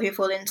loads of people who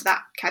fall into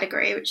that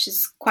category, which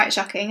is quite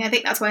shocking. I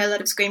think that's why a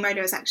lot of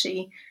screenwriters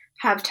actually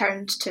have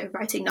turned to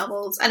writing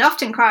novels, and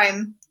often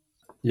crime.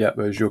 Yeah,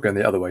 whereas you're going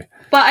the other way.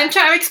 But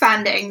I'm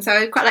expanding, so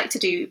I'd quite like to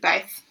do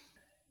both.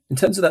 In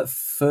terms of that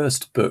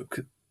first book,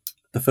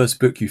 the first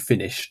book you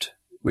finished,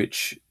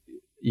 which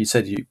you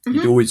said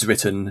you'd always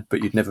written,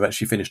 but you'd never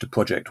actually finished a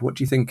project. What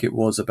do you think it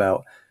was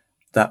about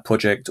that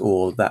project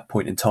or that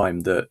point in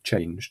time that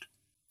changed?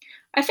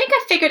 I think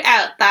I figured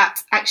out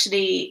that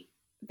actually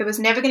there was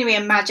never going to be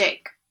a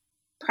magic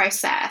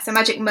process, a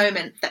magic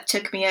moment that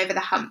took me over the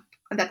hump,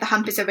 and that the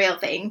hump is a real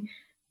thing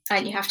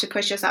and you have to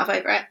push yourself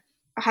over it.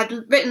 I had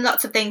written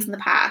lots of things in the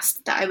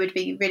past that I would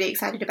be really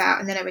excited about,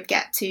 and then I would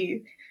get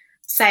to,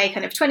 say,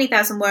 kind of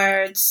 20,000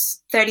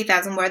 words,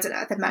 30,000 words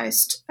at the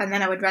most, and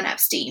then I would run out of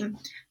steam.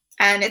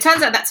 And it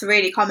turns out that's a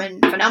really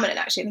common phenomenon,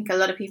 actually. I think a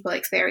lot of people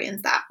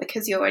experience that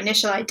because your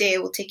initial idea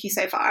will take you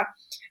so far,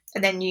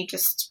 and then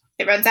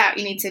it runs out.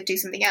 You need to do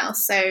something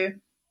else. So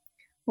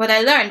what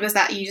I learned was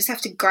that you just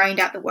have to grind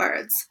out the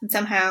words and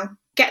somehow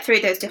get through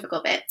those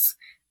difficult bits,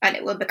 and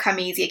it will become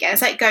easy again.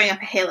 It's like going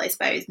up a hill, I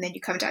suppose, and then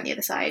you come down the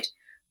other side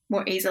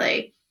more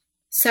easily.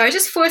 So I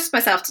just forced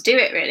myself to do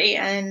it, really.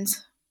 And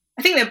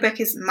I think the book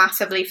is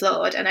massively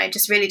flawed, and I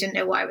just really didn't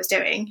know what I was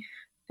doing.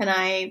 And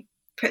I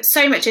put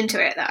so much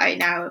into it that I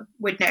now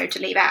would know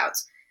to leave out.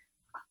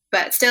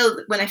 But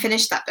still, when I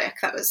finished that book,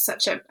 that was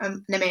such an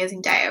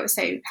amazing day. I was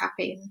so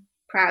happy and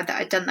proud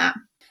that I'd done that.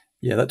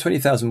 Yeah, that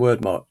 20,000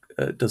 word mark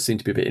does seem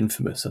to be a bit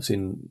infamous. I've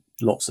seen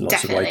lots and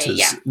lots of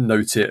writers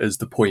note it as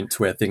the point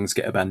where things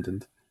get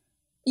abandoned.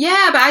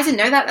 Yeah, but I didn't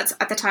know that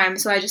at the time,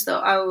 so I just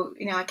thought,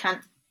 I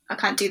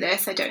can't do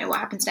this. I don't know what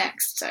happens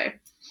next, so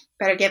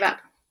better give up.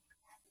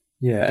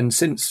 Yeah, and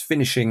since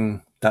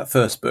finishing that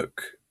first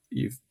book,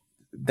 you've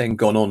then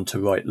gone on to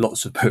write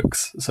lots of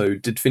books. So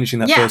did finishing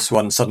that first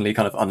one suddenly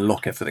kind of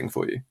unlock everything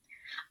for you?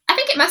 I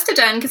think it must have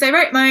done, because I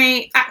wrote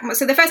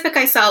so the first book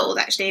I sold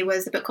actually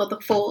was a book called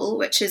The Fall,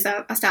 which is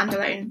a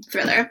standalone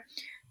thriller.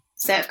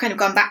 So I've kind of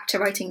gone back to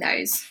writing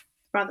those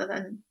rather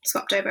than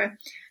swapped over.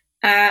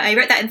 I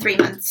wrote that in 3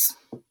 months,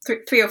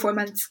 3 or 4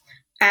 months.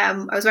 I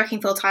was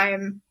working full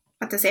time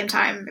at the same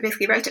time. I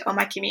basically wrote it on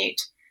my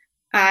commute,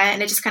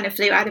 and it just kind of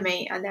flew out of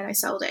me, and then I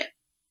sold it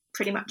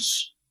pretty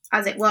much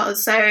as it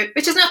was. So,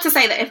 which is not to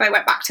say that if I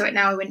went back to it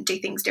now I wouldn't do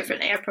things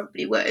differently. I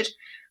probably would,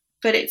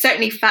 but it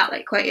certainly felt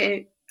like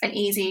quite an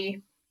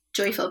easy,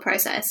 joyful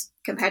process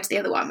compared to the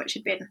other one, which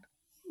had been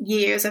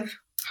years of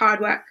hard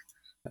work.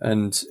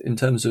 And in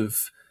terms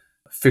of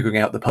figuring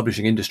out the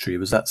publishing industry,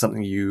 was that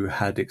something you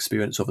had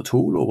experience of at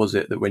all, or was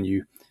it that when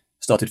you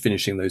started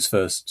finishing those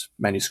first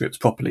manuscripts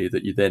properly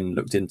that you then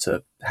looked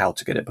into how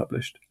to get it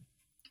published?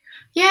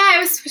 Yeah, it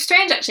was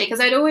strange actually, because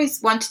I'd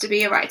always wanted to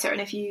be a writer, and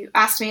if you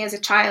asked me as a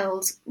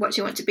child what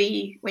you want to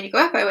be when you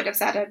grow up, I would have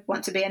said I'd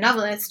want to be a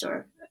novelist,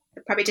 or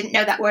I probably didn't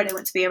know that word. I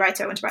want to be a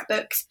writer, I want to write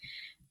books.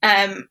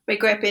 I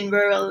grew up in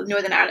rural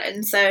Northern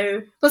Ireland, so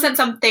it wasn't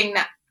something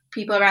that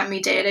people around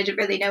me did. I didn't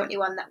really know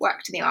anyone that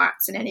worked in the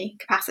arts in any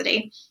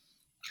capacity.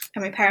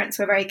 And my parents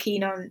were very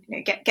keen on,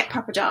 get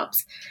proper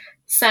jobs.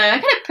 So I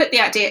kind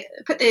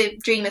of put the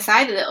dream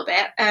aside a little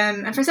bit.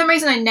 And for some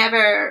reason, I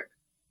never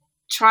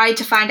tried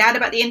to find out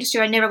about the industry.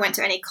 I never went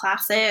to any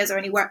classes or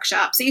any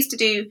workshops. I used to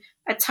do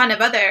a ton of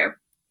other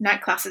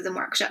night classes and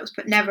workshops,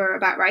 but never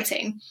about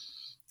writing.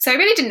 So I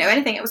really didn't know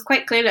anything. It was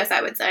quite clueless,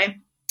 I would say.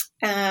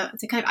 So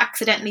I kind of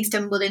accidentally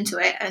stumbled into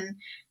it. And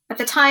at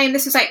the time,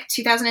 this was like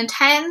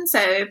 2010.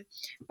 So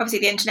obviously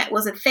the internet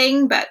was a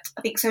thing, but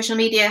I think social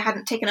media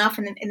hadn't taken off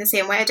in the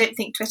same way. I don't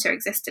think Twitter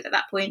existed at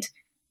that point.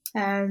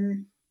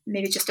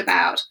 Maybe just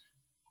about.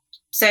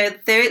 So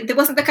there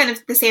wasn't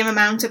the same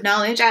amount of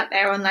knowledge out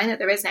there online that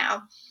there is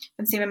now,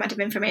 and the same amount of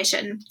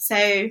information.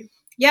 So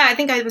yeah, I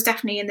think I was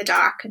definitely in the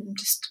dark and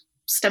just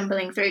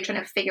stumbling through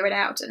trying to figure it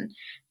out. And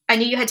I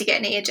knew you had to get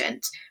an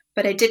agent,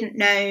 but I didn't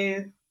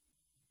know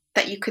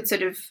that you could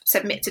sort of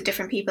submit to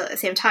different people at the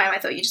same time. I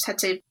thought you just had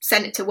to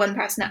send it to one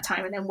person at a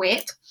time and then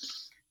wait.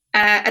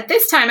 At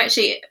this time,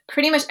 actually,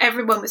 pretty much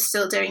everyone was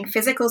still doing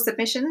physical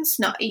submissions,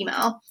 not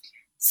email.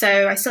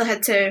 So I still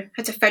had to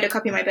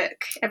photocopy my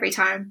book every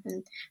time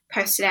and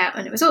post it out,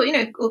 and it was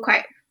all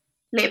quite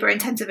labour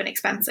intensive and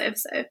expensive.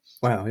 So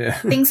wow,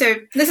 yeah, this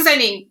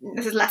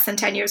is less than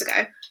 10 years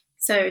ago.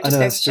 So just I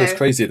know it's just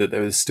crazy that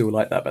there was still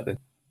like that back then.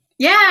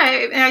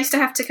 Yeah, I used to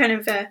have to kind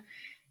of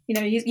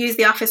use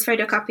the office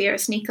photocopier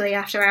sneakily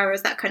after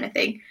hours, that kind of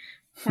thing.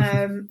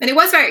 And it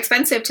was very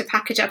expensive to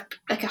package up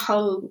like a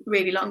whole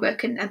really long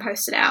book and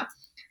post it out.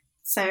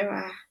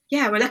 So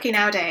yeah, we're lucky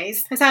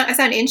nowadays. I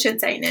sound ancient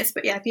saying this,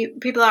 but yeah,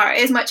 people are.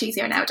 It is much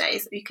easier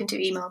nowadays. You can do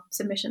email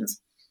submissions.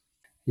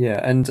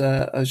 Yeah, and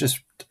I was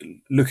just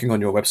looking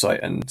on your website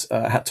and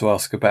I had to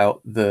ask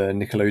about the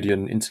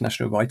Nickelodeon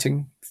International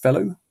Writing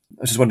Fellow. I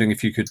was just wondering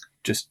if you could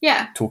just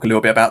talk a little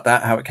bit about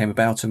that, how it came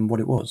about and what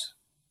it was.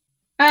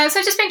 So I've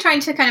just been trying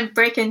to kind of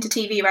break into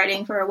TV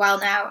writing for a while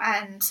now,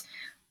 and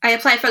I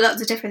applied for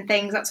lots of different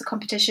things, lots of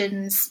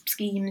competitions,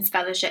 schemes,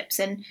 fellowships,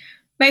 and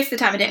most of the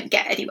time I didn't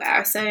get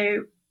anywhere.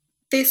 So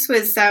this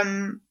was, I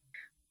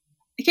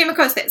came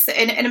across this.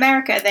 In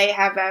America, they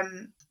have,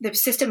 the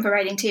system for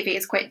writing TV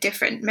is quite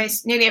different.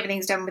 Nearly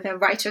everything's done with a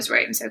writer's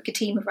room, so a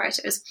team of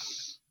writers.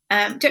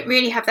 Don't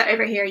really have that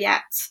over here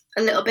yet,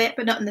 a little bit,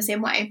 but not in the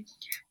same way.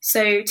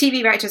 So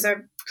TV writers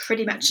are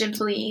pretty much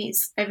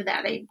employees over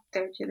there.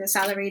 They're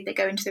salaried, they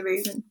go into the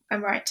room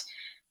and write.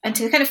 And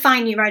to kind of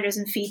find new writers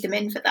and feed them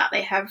in for that,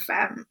 they have,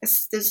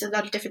 there's a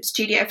lot of different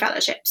studio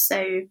fellowships. So I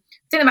think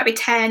there might be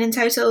 10 in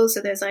total.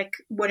 So there's like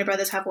Warner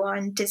Brothers have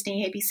one,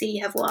 Disney,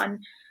 ABC have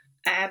one,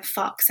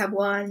 Fox have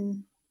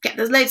one. Yeah,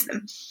 there's loads of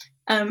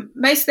them.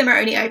 Most of them are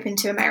only open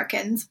to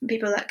Americans,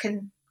 people that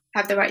can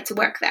have the right to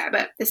work there.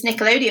 But this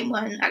Nickelodeon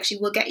one actually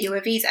will get you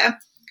a visa.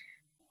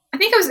 I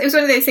think it was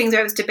one of those things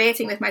where I was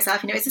debating with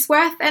myself, is this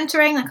worth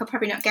entering? Like, I'll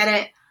probably not get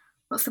it.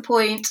 What's the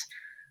point?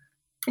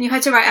 And you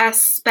had to write a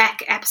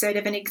spec episode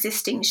of an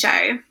existing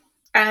show.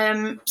 So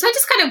I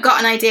just kind of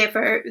got an idea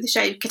for the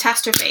show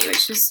Catastrophe,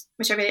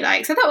 which I really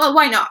like. So I thought, well,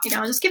 why not?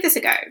 I'll just give this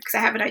a go because I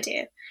have an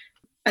idea.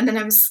 And then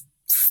I was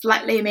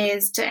slightly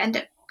amazed to end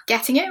up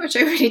getting it, which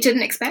I really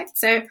didn't expect.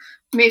 So I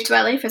moved to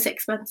LA for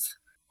 6 months,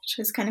 which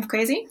was kind of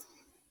crazy.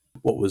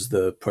 What was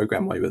the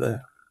program while you were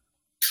there?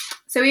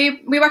 So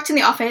we worked in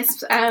the office.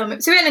 So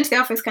we went into the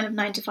office kind of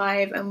 9 to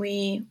 5, and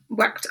we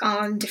worked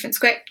on different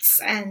scripts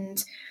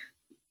and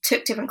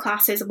took different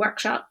classes and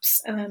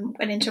workshops,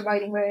 went into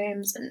writing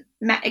rooms and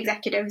met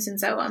executives and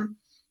so on.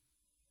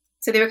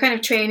 So they were kind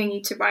of training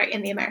you to write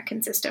in the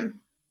American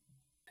system.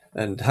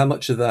 And how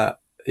much of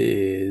that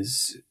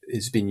is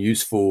being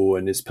useful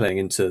and is playing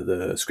into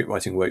the script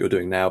writing work you're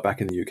doing now back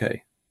in the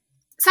UK?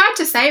 It's hard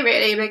to say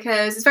really,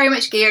 because it's very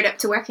much geared up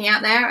to working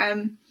out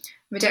there.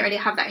 We don't really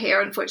have that here,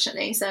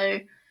 unfortunately.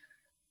 So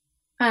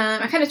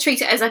I kind of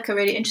treat it as like a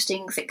really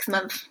interesting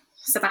 6-month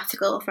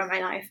sabbatical from my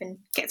life, and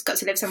got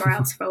to live somewhere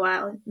else for a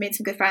while, and made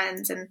some good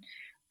friends and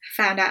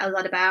found out a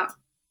lot about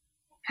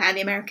how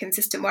the American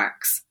system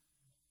works.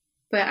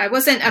 But I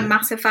wasn't a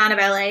massive fan of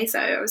LA, so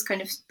I was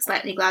kind of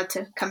slightly glad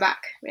to come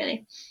back,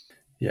 really.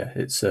 Yeah,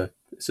 it's a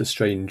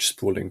strange,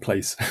 sprawling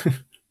place.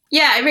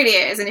 Yeah, it really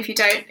is. And if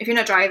you're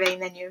not driving,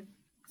 then you're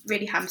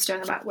really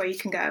hamstrung about where you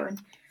can go. And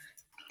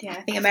yeah,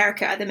 I think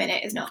America at the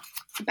minute is not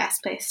the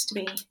best place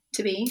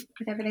to be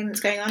with everything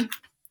that's going on.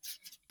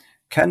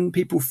 Can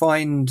people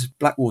find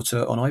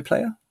Blackwater on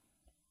iPlayer?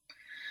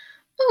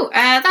 Oh,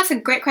 that's a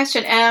great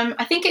question.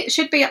 I think it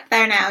should be up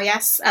there now,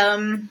 yes.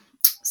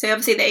 So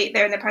obviously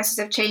they're in the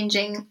process of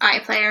changing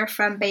iPlayer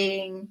from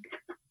being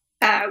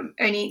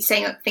only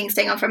staying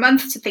on for a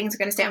month to things are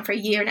going to stay on for a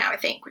year now, I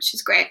think, which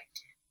is great.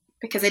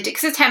 Because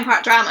it's a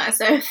 10-part drama,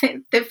 so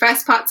the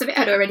first parts of it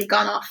had already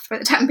gone off by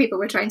the time people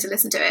were trying to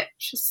listen to it,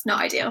 which is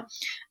not ideal.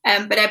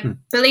 But I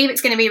believe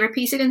it's going to be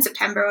repeated in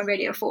September on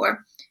Radio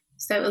 4,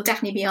 so it'll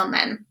definitely be on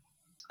then.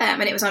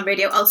 And it was on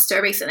Radio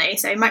Ulster recently,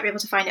 so you might be able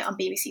to find it on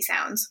BBC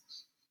Sounds.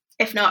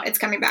 If not, it's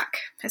coming back,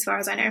 as far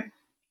as I know.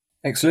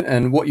 Excellent.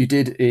 And What You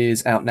Did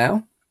is out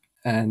now.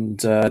 And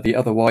The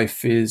Other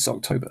Wife is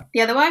October.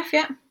 The Other Wife,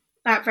 yeah,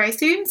 out very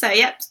soon. So,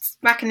 yep,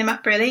 racking them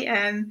up really.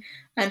 I'm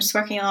just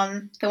working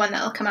on the one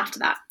that'll come after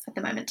that at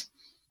the moment.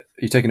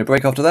 Are you taking a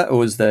break after that,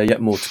 or is there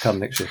yet more to come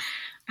next year?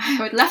 I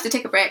would love to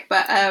take a break,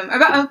 but I'm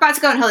about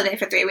to go on holiday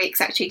for 3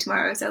 weeks actually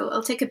tomorrow, so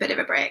I'll take a bit of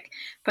a break.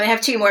 But I have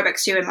 2 more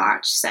books due in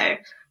March, so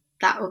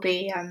that will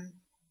be,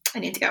 I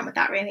need to get on with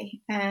that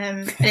really.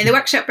 And in the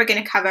workshop we're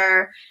going to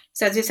cover,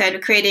 so as we said, we're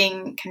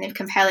creating kind of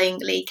compelling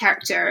lead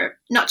character,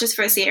 not just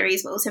for a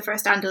series, but also for a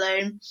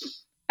standalone.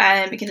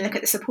 We can look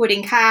at the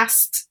supporting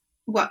cast,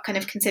 what kind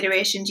of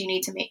considerations you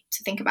need to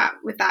think about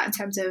with that in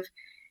terms of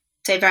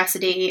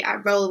diversity,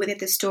 role within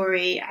the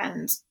story,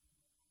 and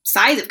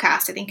size of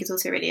cast, I think, is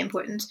also really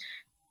important.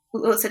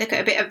 We'll also look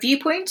at a bit of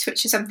viewpoint,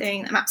 which is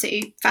something I'm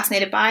absolutely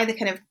fascinated by, the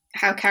kind of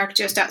how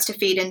character starts to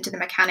feed into the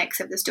mechanics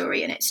of the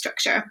story and its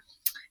structure.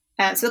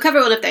 So we'll cover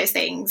all of those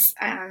things.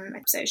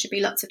 So it should be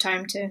lots of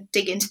time to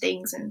dig into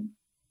things and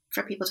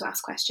for people to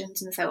ask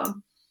questions and so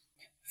on.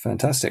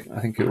 Fantastic.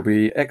 I think it will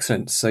be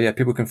excellent. So yeah,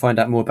 people can find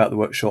out more about the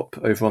workshop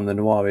over on the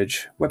Noir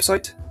Age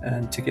website,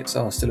 and tickets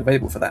are still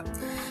available for that.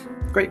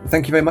 Great. Well,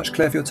 thank you very much,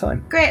 Claire, for your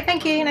time. Great.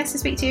 Thank you. Nice to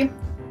speak to you.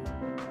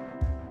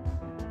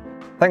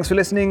 Thanks for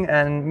listening,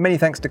 and many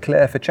thanks to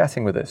Claire for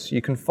chatting with us.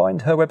 You can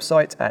find her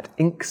website at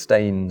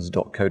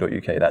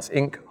inkstains.co.uk. That's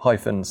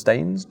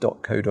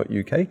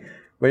ink-stains.co.uk,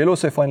 where you'll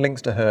also find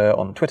links to her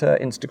on Twitter,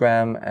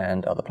 Instagram,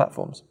 and other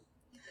platforms.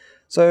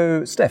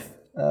 So, Steph,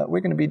 we're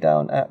going to be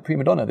down at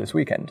Prima Donna this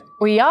weekend.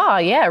 We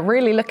are, yeah.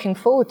 Really looking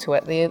forward to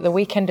it. The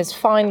weekend is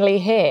finally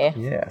here.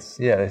 Yes,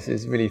 yeah. This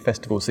is really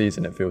festival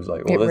season, it feels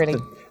like.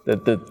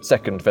 The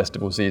second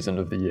festival season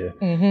of the year.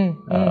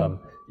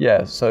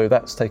 Yeah, so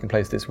that's taking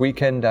place this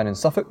weekend down in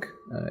Suffolk.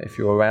 If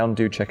you're around,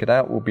 do check it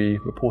out. We'll be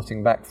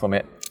reporting back from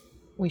it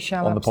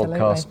on the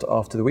podcast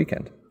after the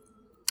weekend.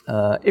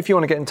 If you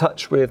want to get in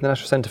touch with the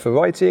National Centre for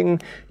Writing,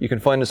 you can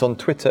find us on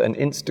Twitter and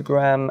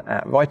Instagram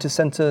at Writers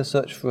Centre.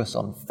 Search for us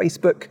on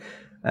Facebook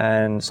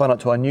and sign up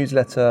to our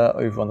newsletter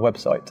over on the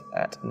website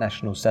at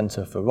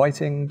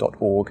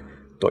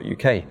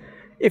nationalcentreforwriting.org.uk.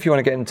 If you want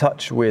to get in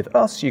touch with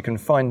us, you can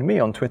find me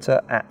on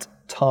Twitter at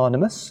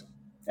Tarnimus.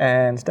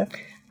 And Steph?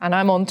 And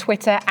I'm on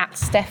Twitter at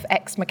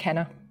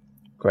StephXMcKenna.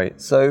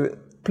 Great. So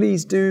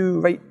please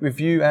do rate,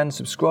 review and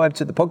subscribe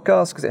to the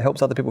podcast because it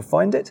helps other people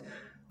find it.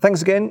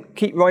 Thanks again.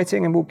 Keep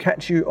writing and we'll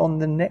catch you on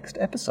the next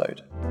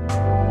episode.